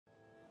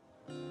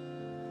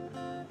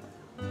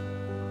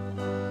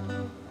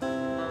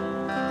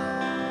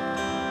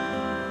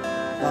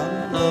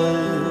淚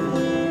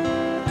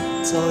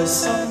在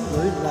心裏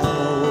流，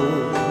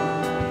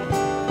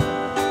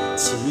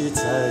此際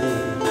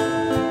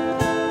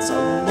怎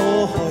麼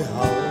開口？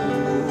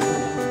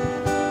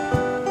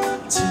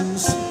情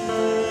緒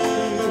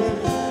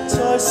在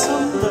心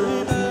裏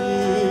漂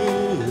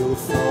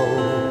浮，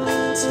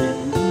情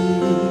意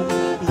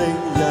令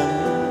人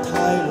太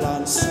難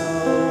受，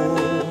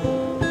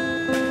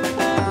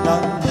眼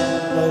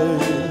淚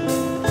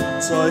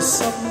在心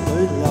裏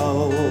流。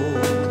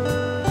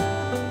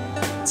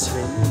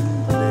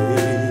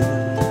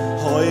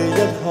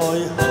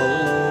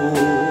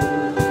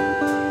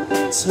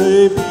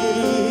 隨便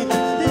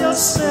一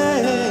聲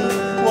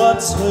或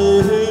隨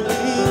便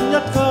一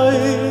句，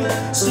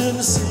算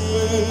是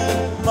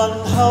問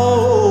候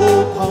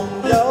朋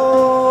友。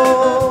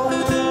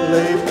離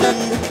別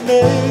你，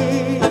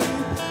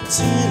知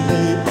離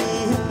別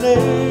你，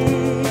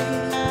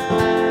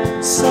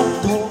心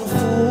痛苦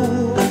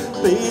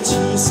比處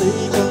死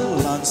更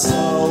難受。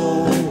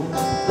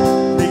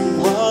靈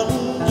魂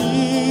已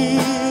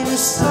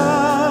失，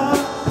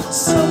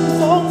心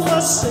彷彿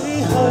死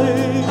去，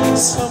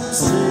心死。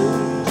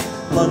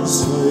 問誰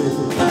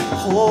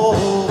可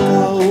救？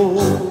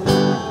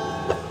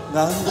眼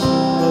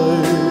淚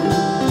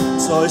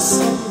在心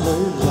裏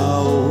流，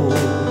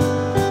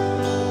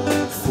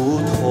苦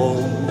痛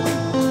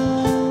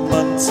問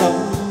怎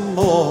麼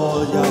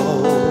休？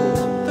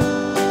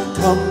琴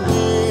鍵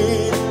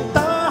打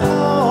開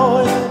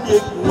亦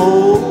無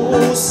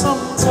心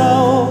奏，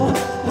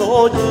我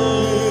現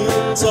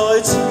在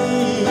似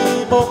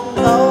木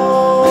偶，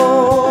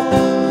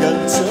人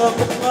像木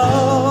偶。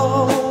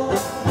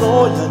 我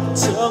人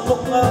像木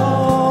偶，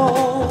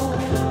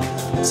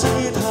只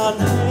嘆輕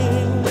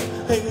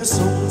輕送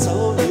走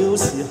了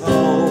時候，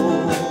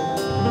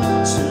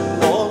全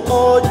忘我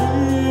與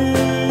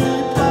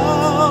他，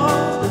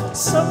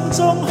心中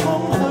空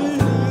虛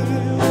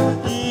了，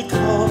衣襟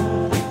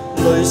淚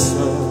常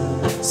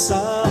灑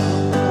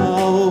透，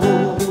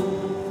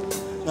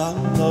眼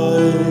淚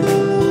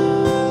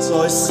在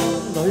心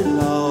裏流。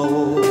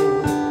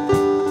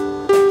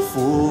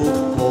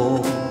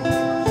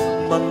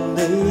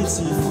 是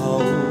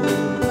否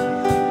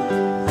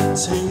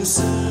情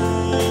是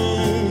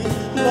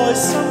內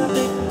心的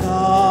交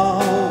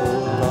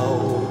流，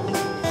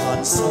盼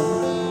心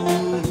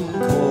曲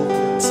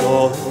再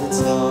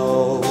奏。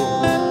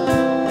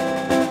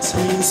情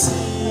是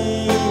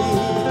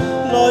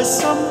內心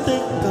的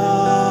交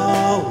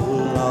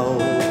流，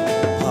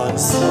盼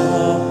心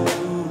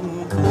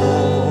曲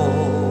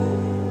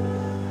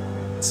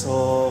再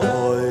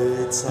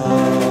奏。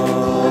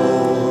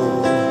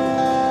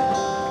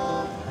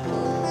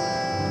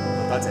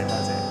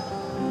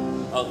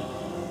 好，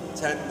唱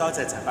多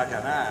謝陳百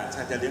強啦，唱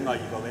隻戀愛預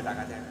告俾大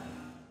家聽。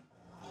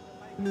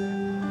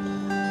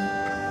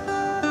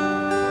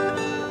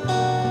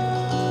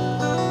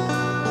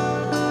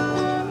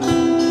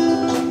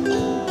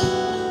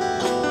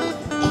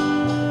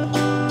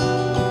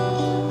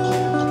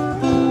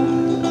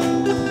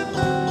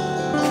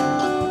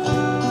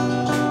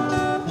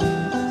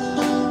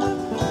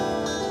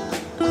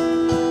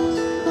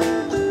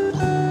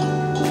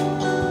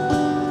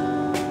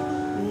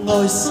愛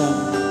神。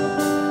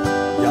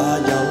 也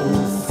有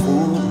苦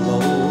惱，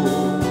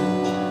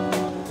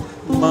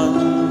問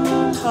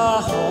他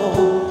可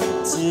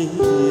知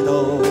道？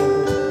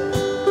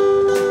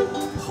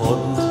看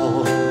看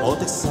我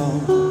的心，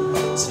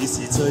似是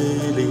醉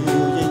了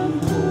櫻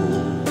桃，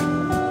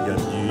人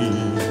如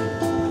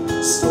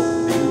熟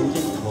了櫻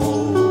桃。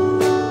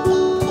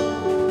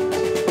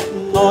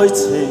愛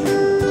情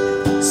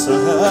常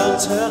向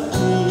窗邊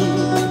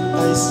低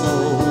訴，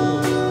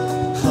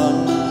恨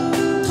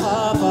他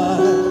不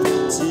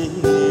知。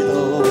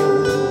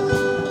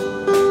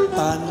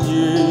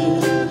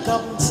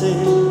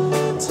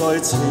 在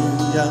情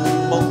人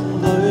夢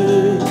裏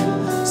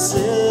寫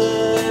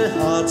下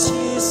痴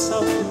心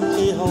記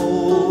號，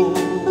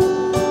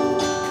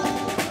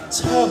窗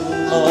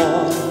外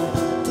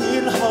天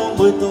空每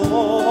朵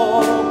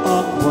白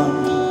雲，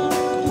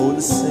滿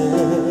寫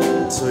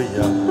醉人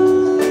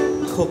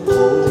曲譜。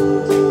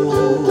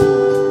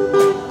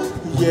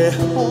夜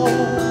空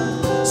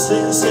星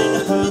星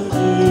向月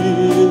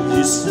兒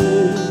説，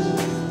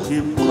甜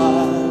蜜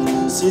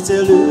是這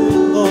戀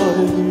愛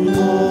預告。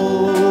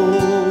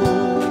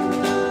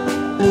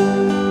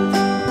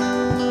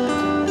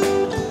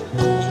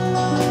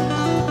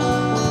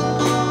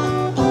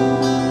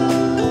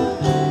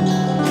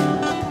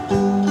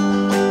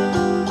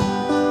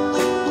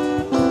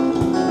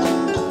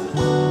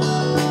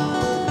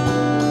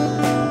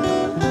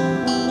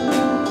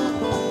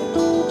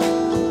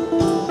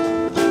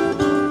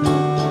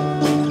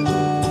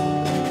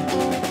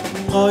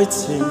 愛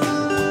情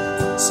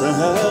常向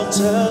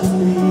窗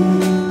邊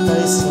低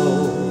訴，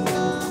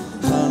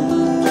恨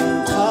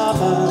他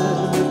不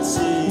知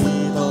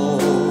道。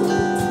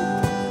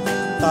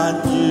但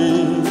願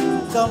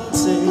今夕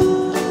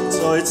在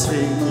情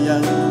人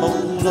夢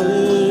裏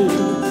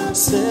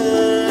寫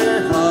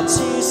下痴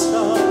心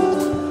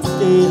記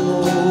號，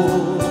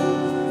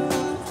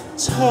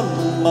窗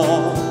外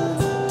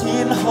天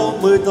空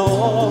每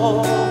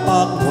朵白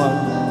雲，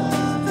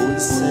滿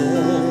寫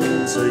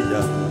醉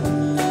人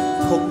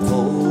曲譜。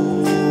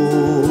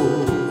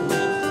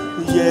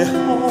夜空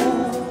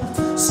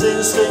星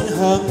星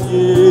向月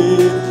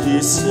兒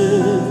説，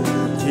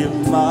甜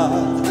蜜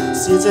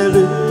是這戀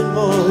愛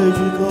預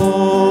告。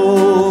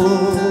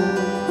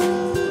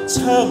窗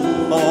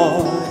外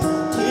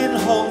天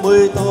空每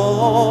朵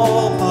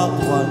白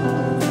雲，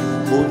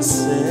滿寫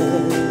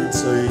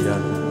醉人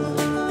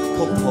曲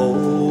譜。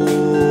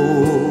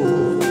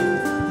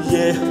夜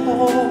空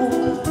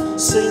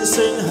星星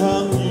向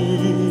月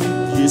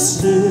兒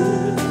説，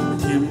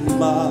甜蜜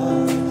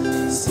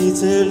是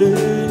這戀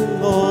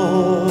愛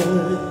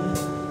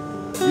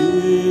預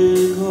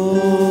告。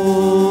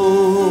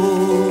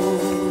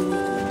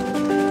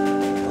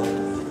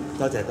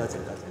多謝多謝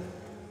多謝。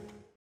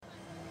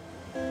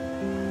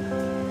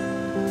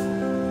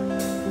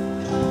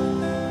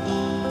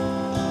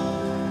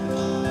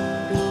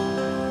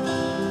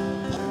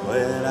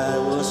When I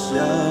was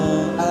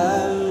young,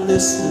 I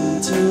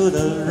listened to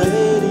the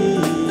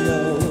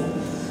radio,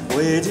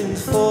 waiting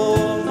for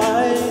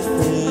my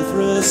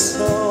favorite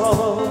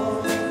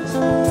songs.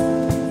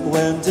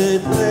 When they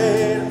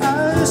played,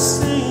 I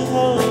sing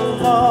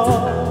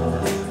along.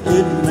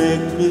 It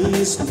made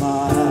me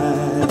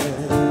smile.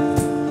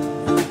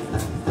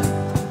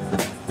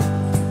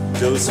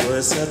 Those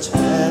were such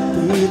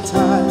happy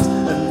times,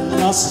 and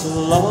not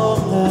so long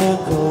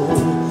ago.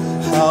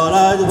 How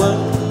I'd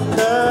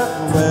wonder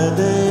where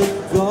they'd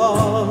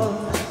gone,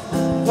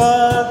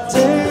 but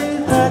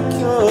they're back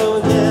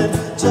again,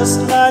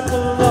 just like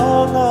a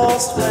long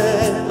lost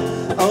friend.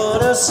 All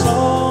the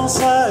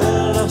songs I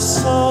love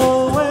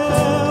so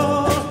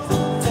well,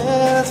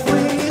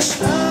 every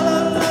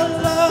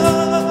sha-la-la-la,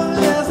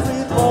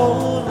 every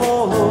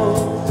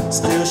whoa-whoa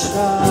still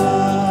shines.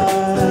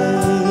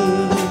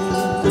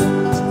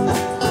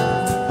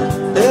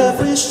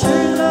 Every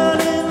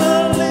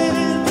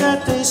shade-la-ling-la-ling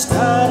that they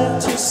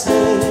started to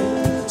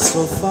sing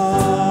so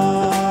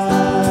fine.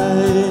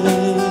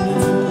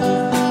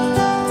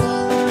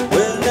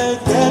 When they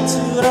get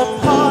to the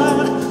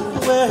part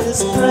where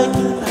it's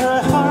breaking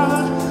her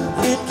heart,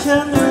 it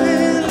can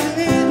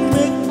really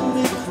make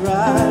me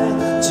cry,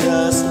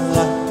 just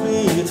like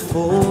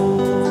before.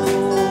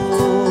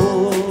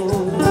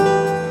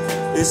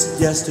 It's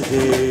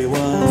yesterday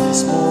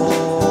once more.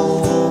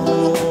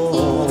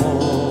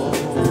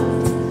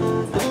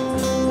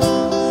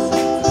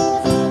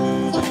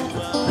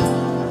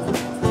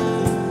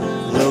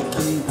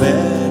 Looking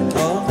back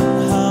on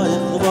how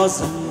it was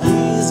in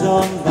years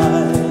gone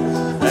by,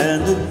 and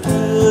the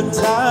good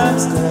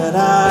times that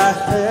I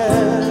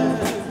had,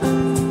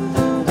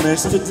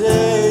 makes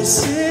today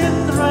seem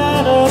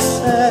rather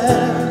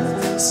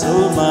sad.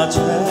 So much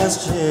has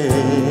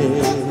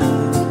changed.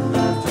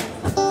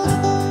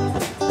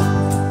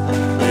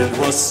 It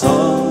was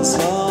songs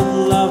of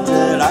love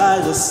that I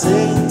would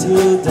sing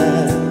to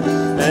them,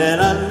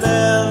 and I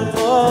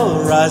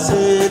memorize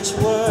each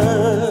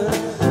word.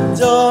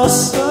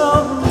 Those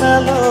old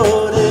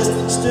melodies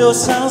still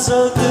sound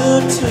so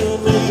good to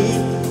me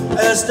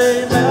as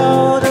they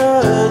melt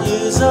the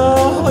years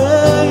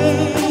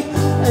away.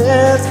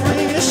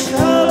 Every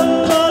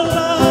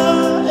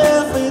sha-la-la-la,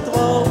 every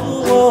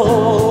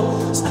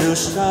whoa-whoa still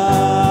shine.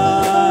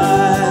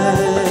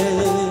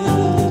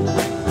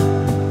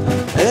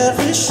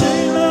 Every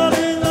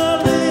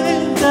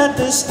shade-la-ling-la-ling that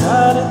they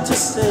started to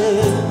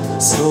say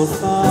so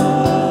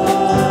fine.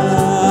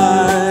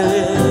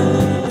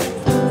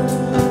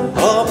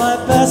 All my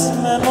best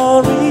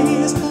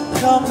memories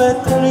come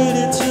back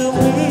clearly to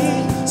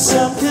me.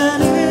 Some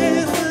can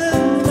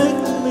even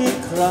make me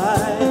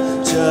cry,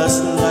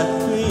 just like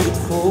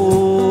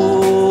before.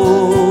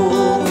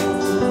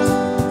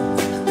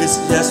 It's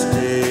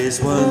yesterday's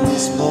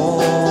once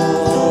more.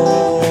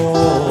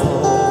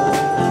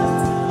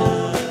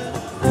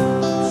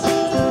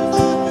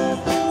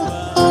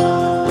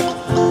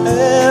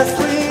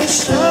 Every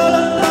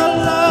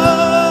sha-la-la-la,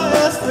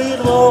 every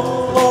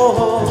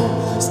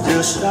whoa-whoa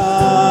still shines.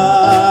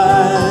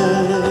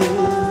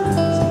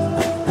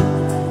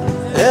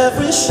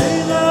 Every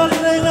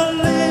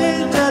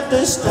shade-la-ling-la-ling that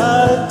they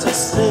started to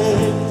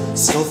sing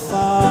so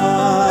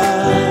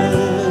fine.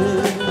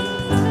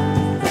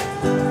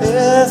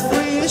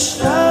 Every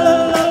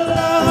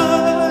sha-la-la-la,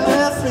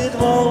 every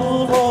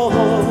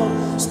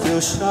whoa-whoa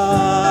still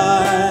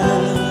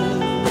shine.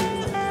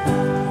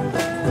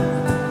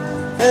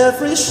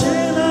 Every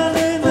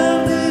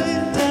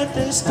shade-la-ling-la-ling that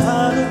they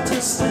started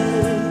to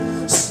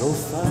sing so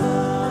fine.